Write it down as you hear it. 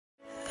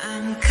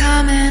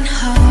coming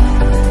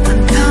home,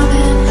 I'm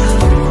coming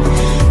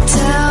home.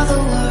 Tell the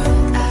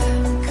world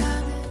I'm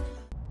coming.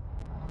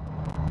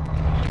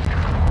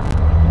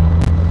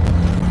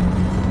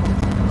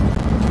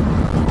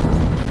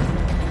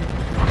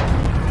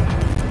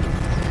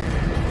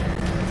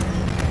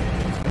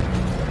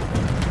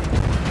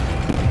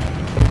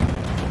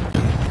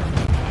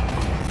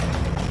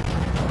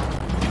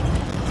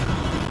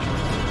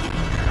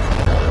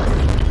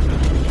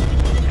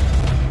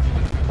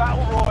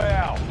 Battle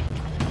royale.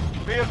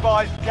 Be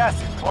advised,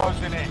 gas is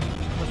closing in.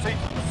 Proceed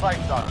to the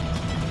safe zone.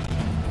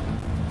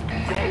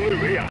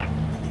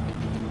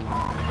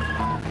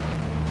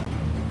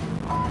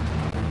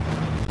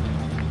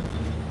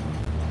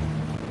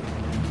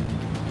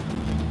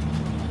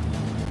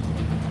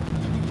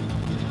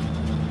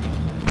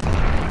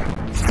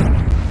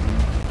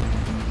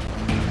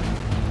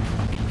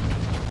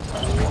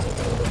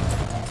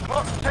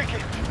 Clock's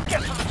ticking.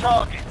 Get to the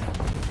target.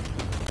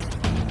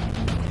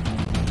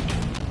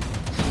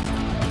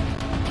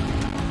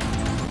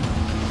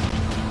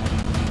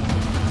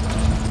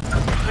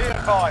 Be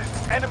advised,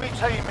 enemy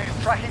team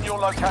is tracking your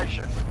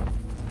location.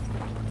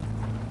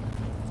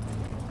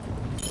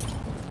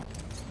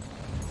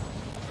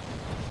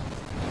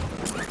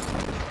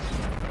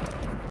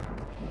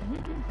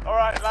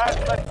 Alright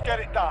lads, let's get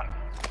it done.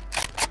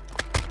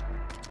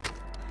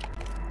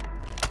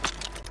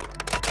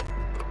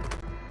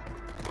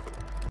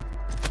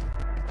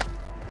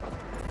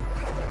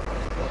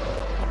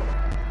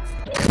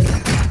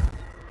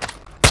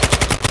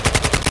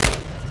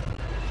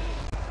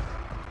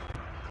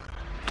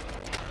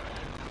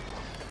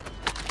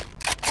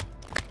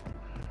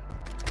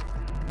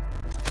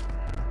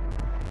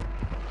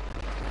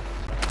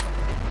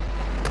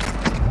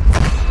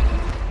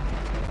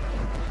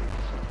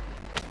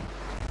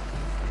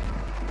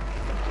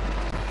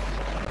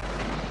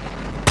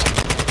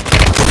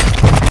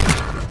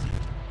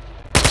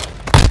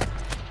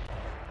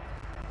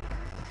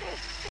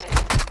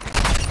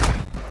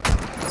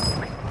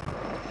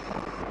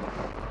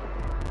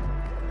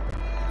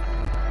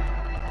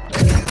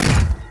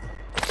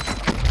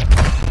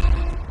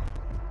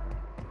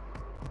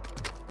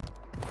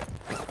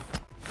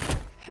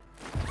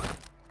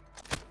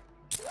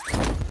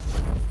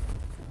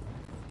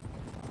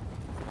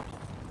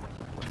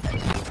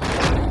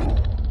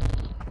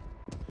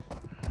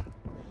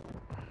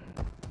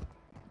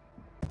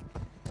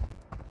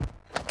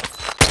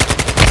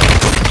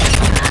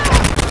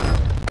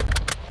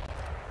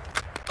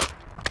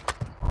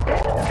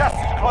 Gas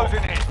is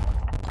closing in.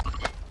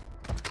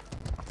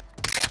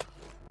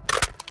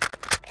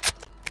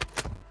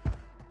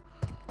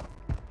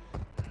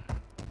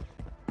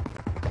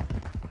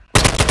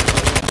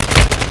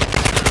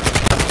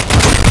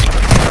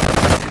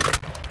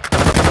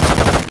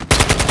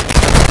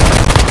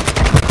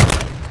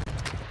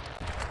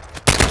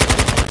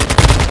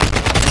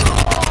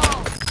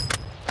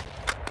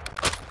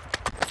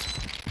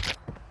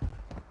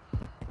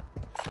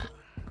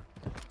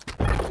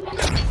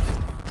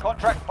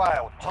 Contract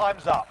failed.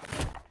 Time's up.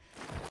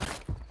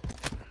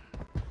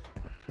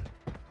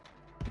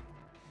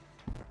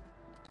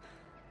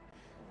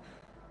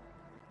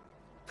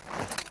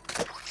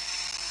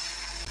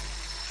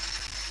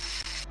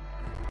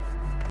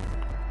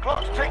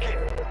 Clock's ticking.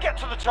 Get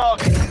to the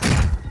target.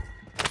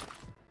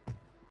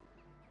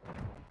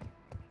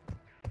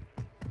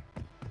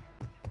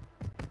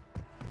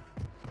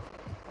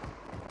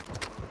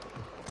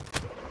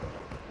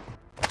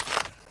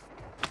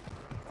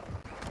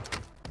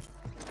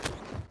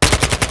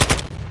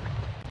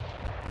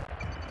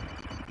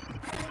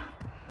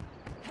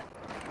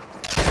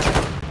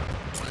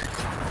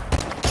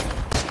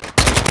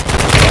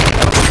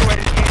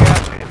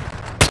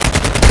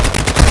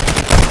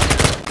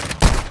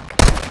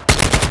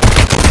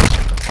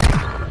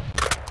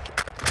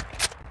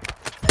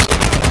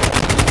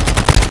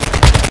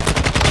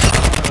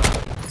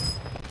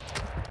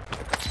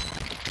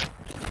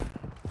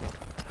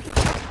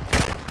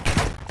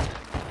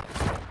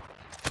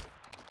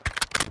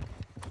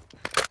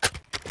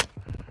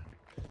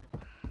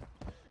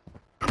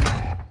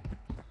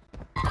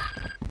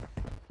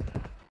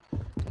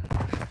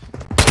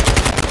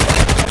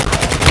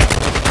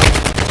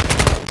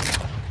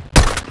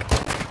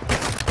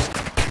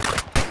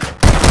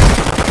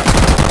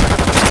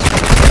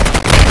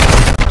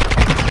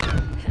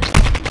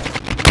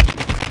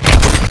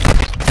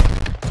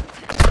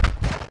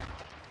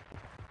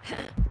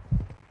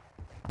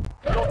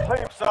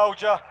 Team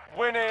soldier,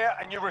 win here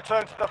and you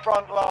return to the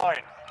front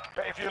line.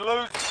 But if you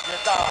lose, you're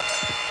done.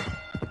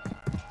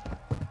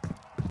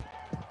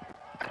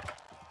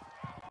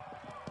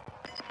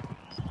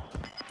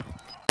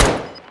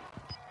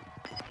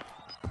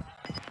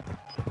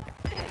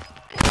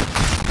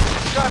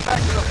 Go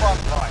back to the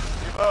front line.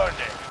 You've earned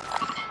it.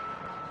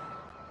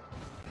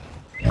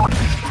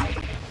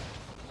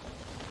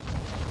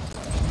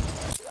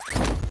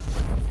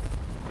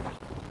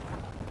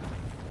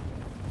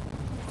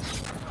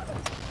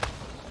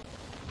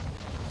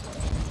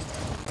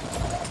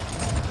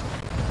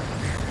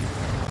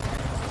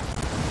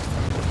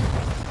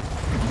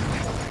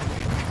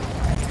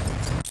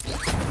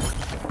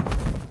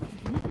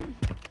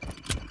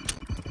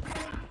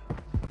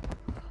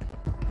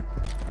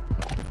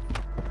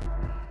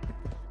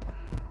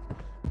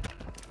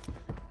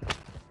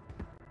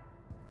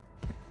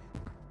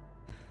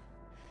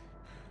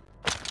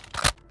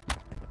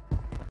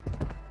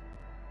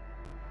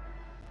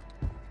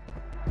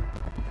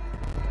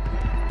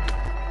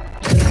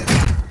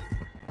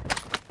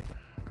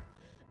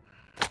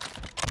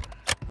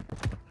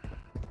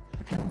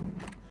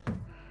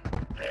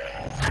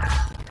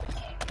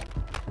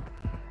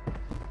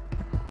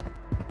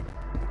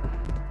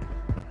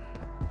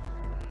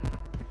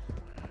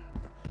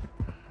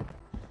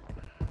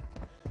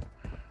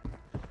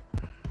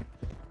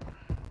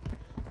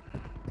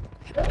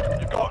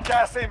 You've got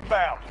gas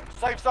inbound.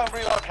 Safe zone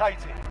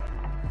relocated.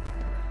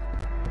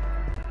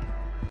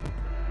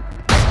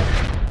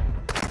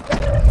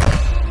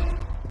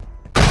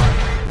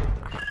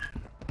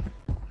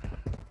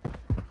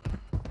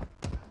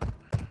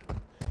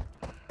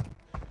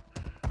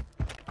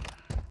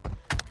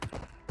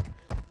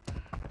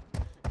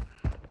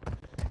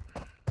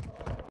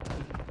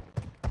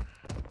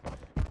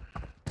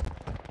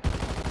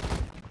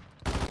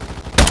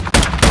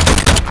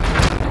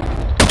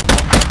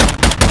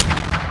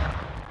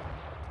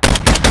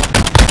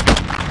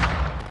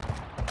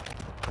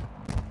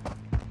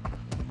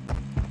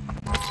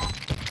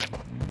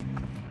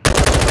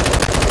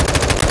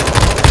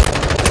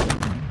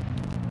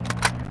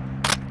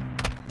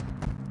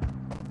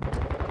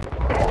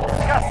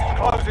 Gas is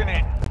closing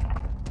in.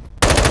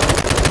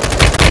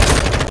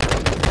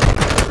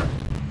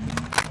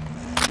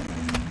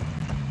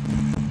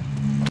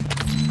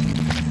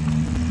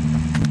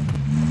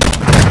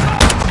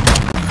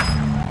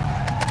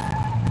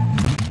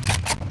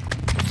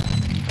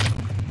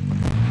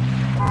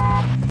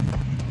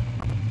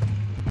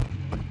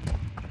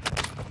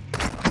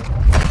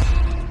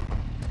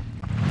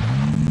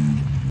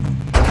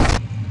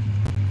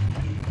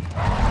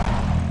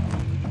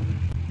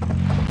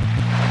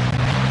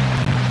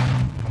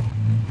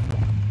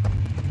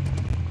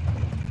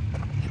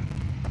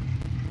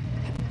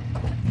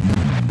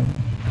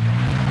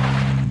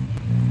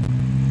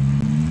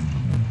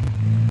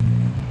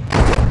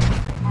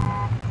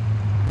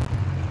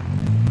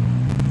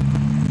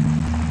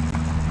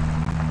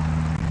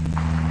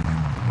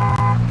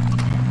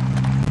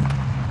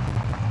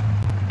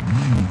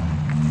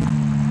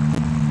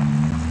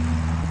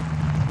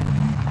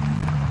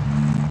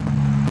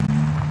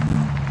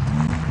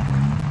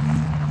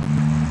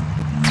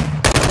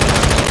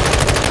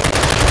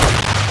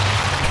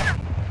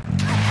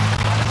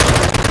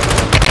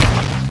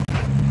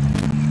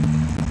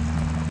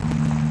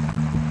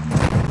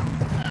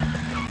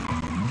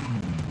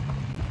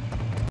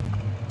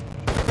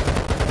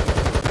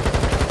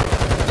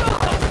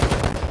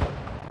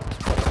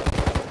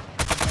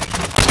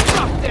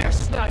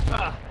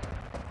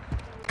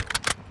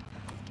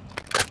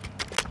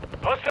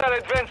 Hostile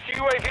advanced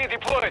UAV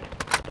deployed.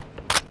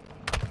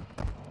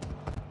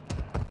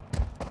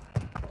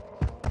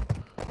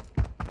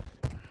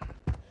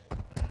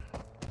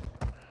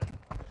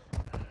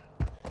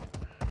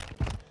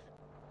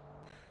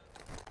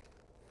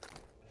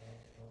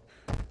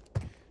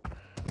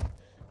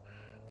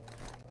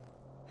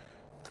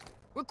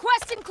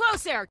 Requesting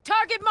close air.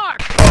 Target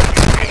mark.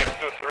 Phoenix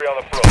 2-3 on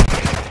the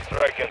front.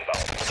 Strike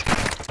inbound.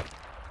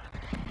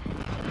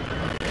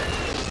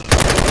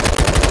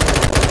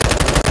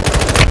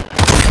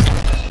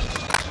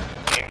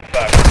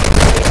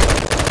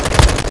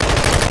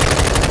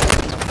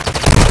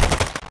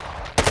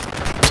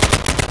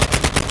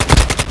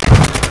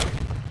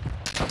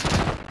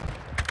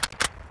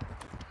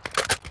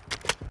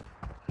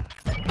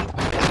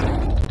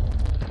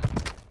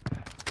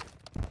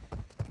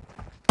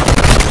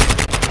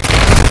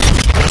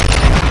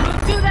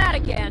 Do that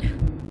again.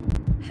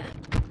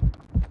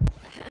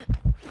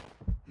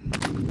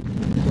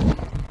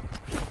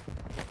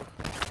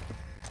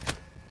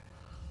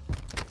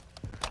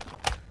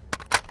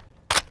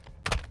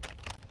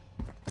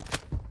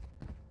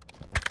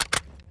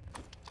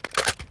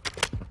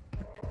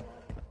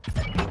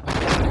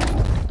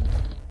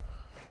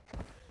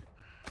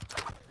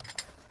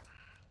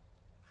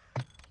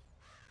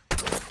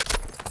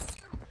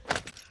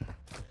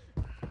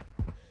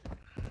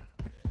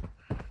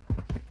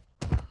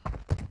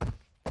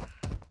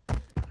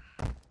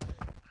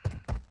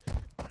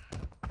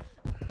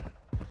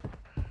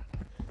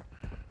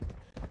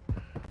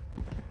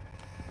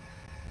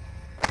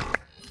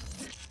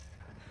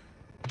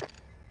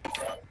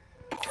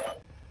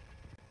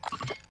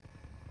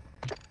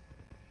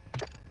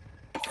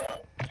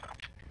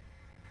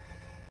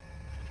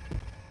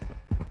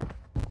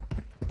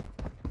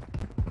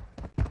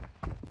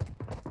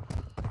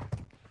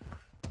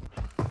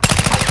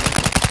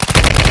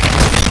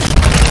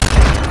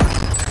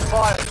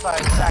 Fire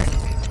sales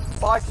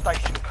active. Buy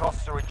station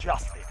costs are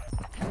adjusted.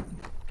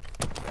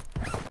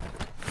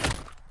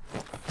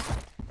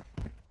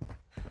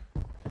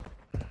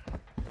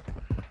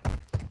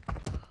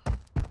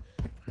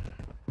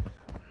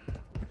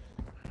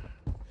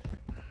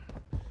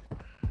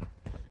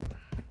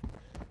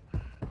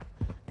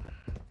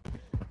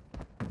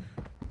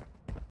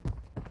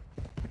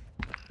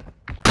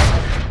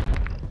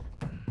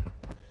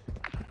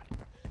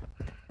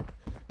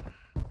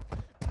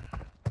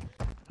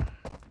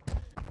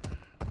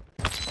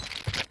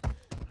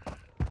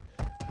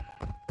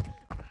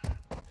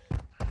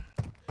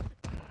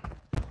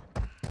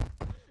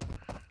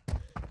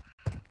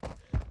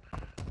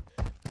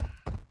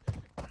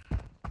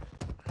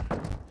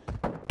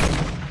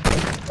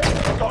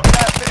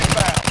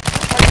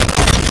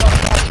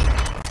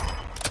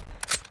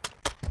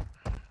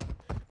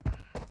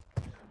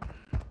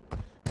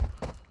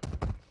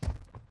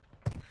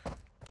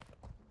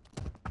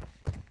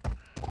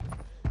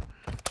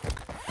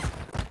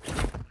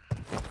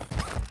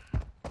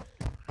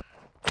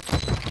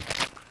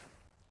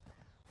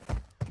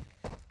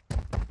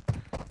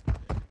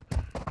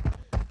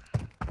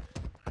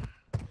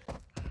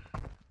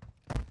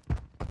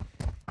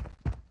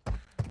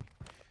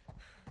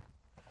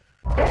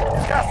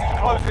 Gas is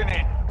closing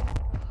in.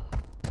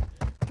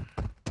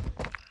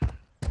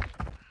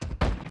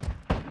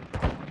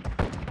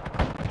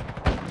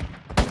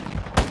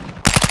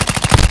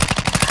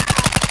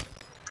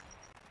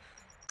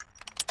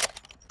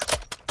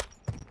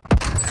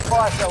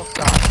 Fire cell's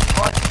done.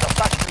 Prices are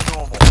back to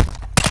normal.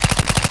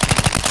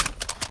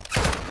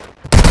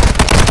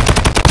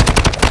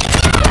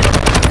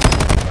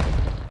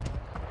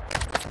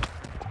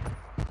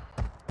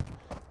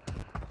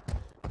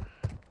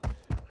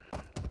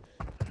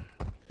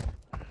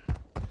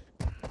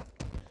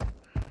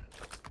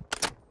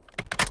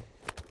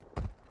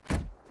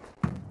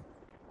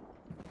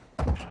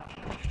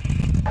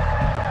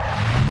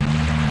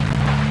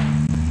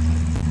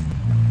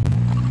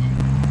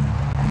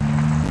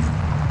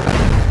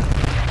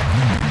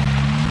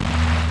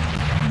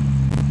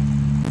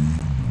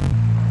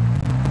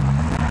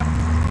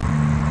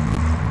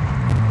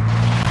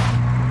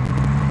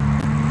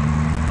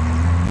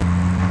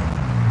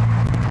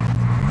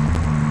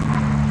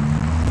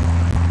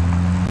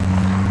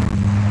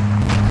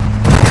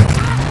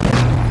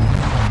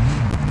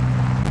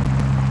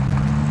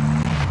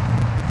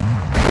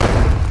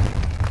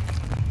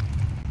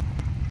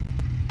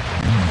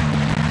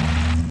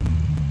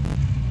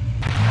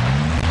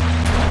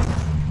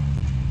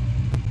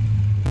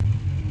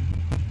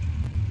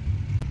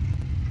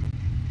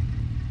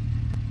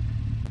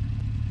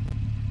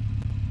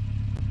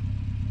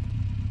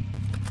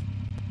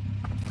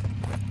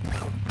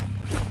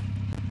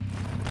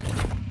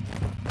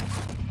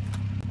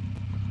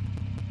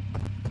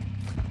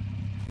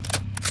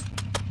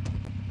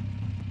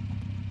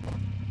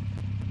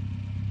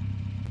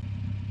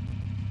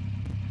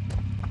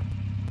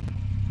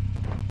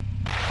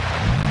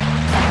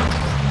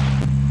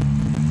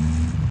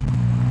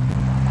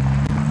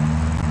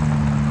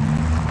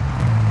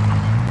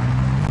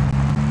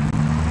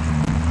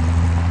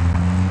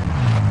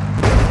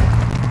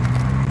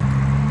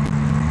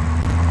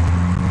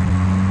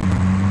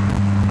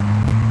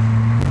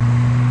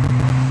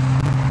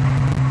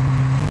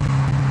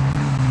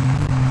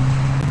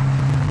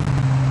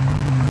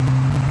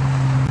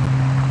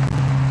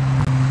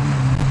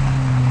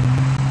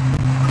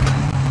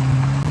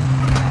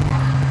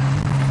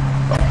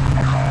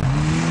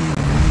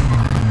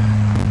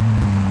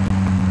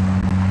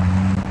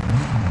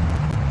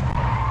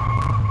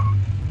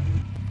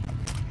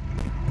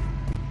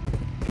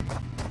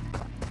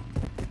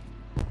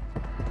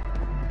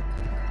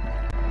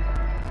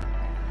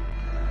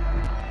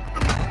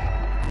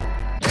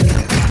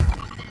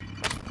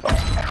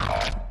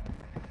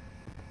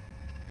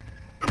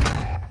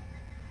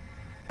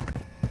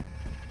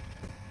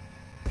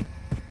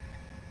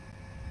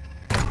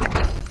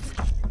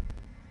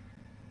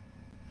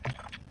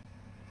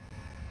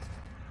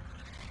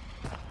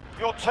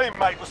 Your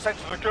teammate was sent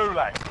to the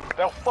gulag.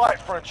 They'll fight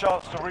for a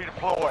chance to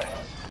redeploy.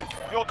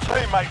 Your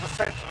teammate was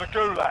sent to the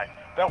gulag.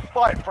 They'll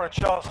fight for a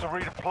chance to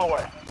redeploy.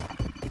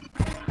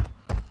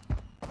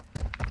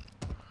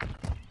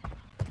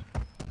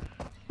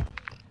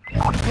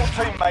 Your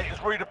teammate is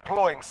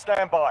redeploying.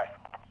 Stand by.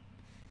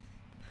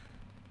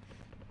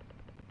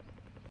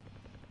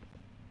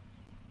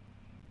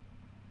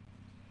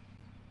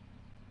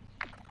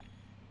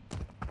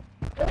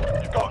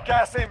 You've got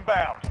gas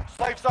inbound.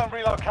 Safe zone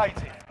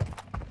relocated.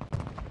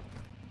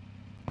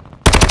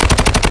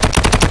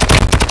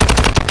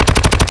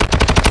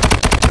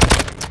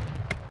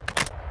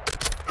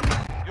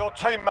 Your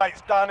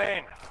teammate's done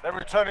in. They're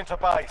returning to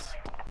base.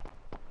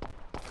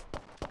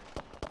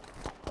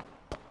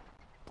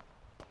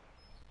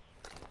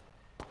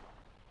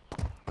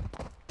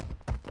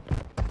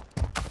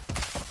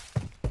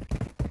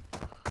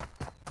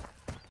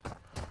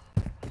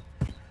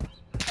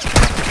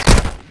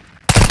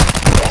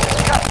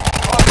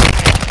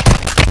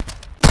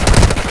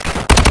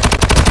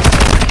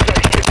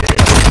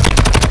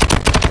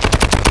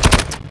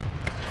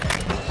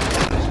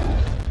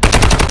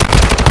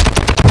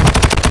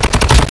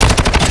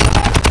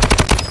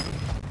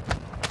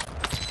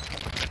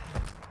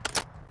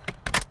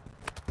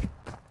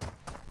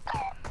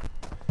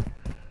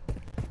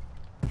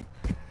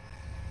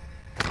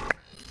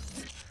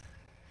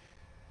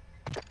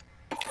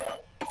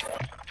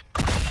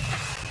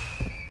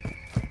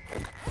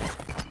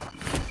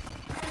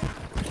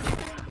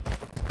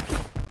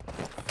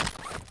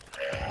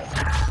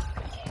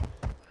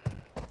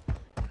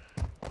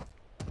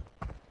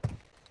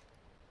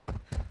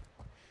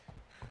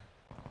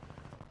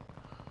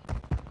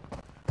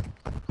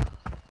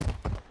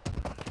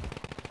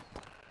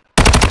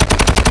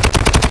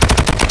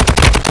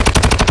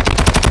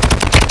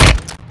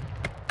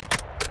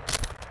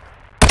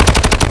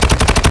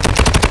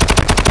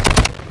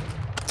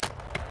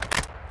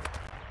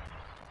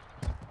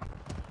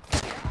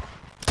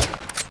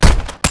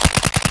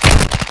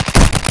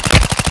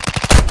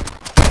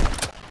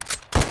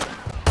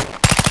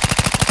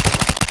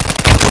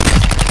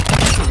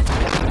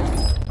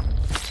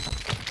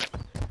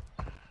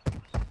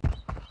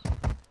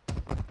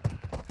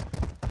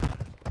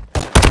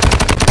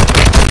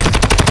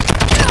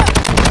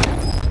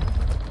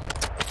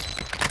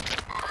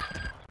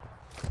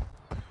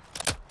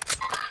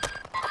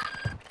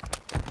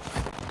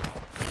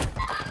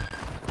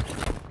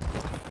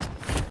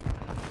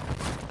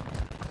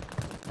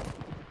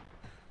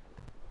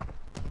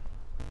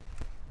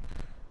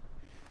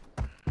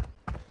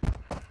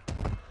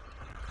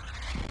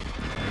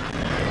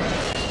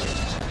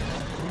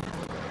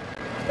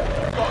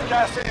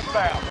 gas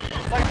inbound.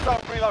 Safe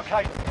zone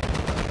relocated.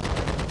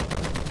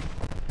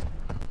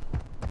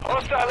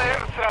 Hostile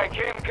airstrike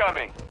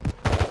incoming.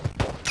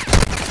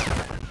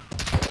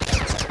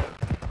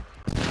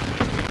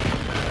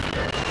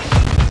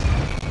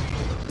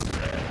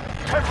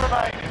 10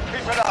 remaining.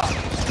 Keep it up.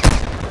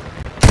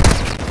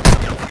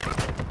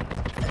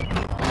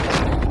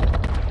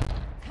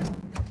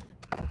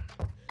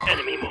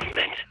 Enemy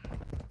movement.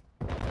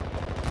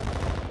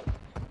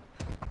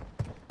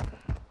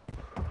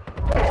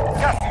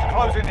 Gas is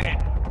closing in.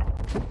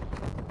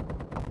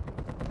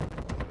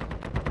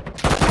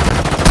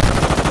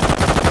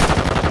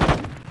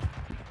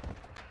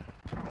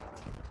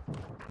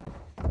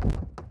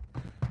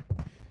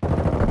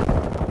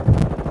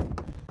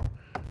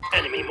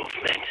 Enemy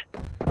movement.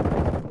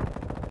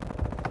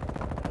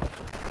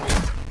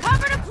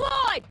 Cover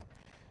deployed!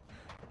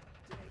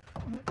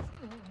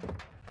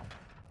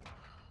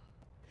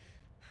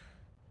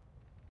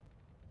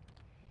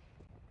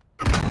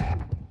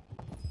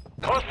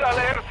 Hostile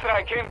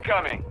airstrike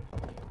incoming.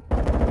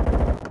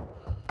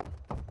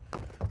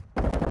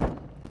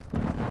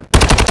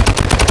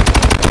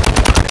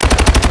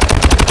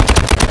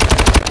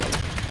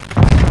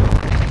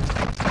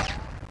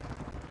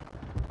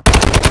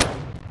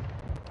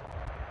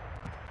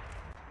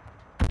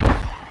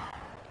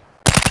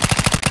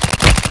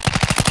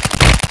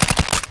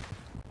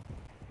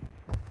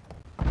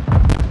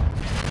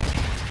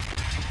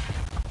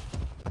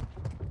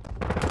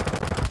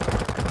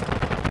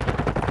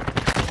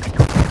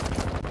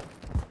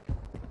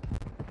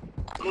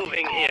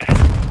 Moving here.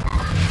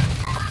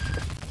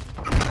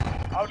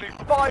 Only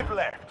 5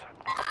 left.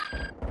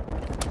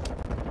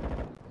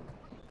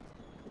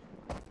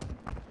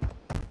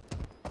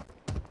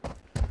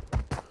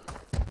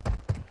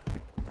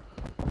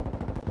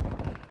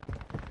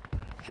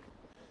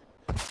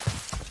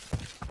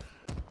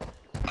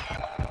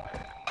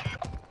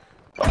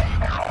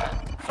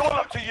 It's all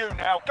up to you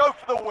now. Go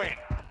for the win.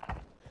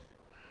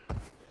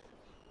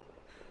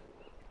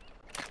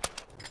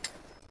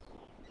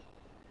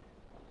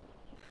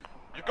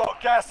 You've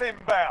got gas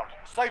inbound.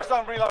 Safe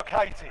zone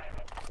relocated.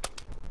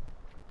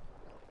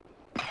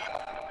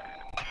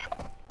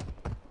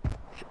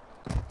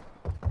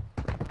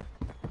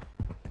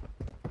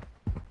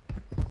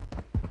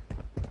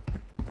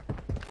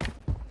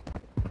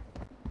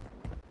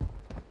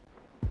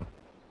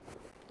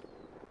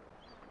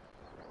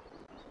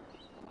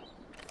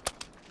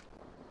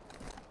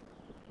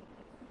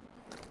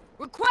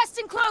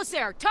 Requesting close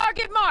air.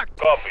 Target marked.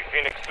 Copy.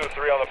 Phoenix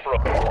 2-3 on the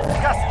front.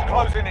 Gas is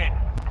closing in.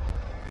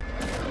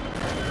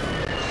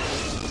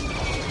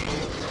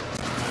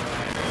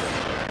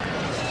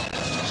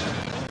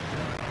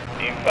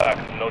 Impact.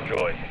 No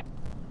choice.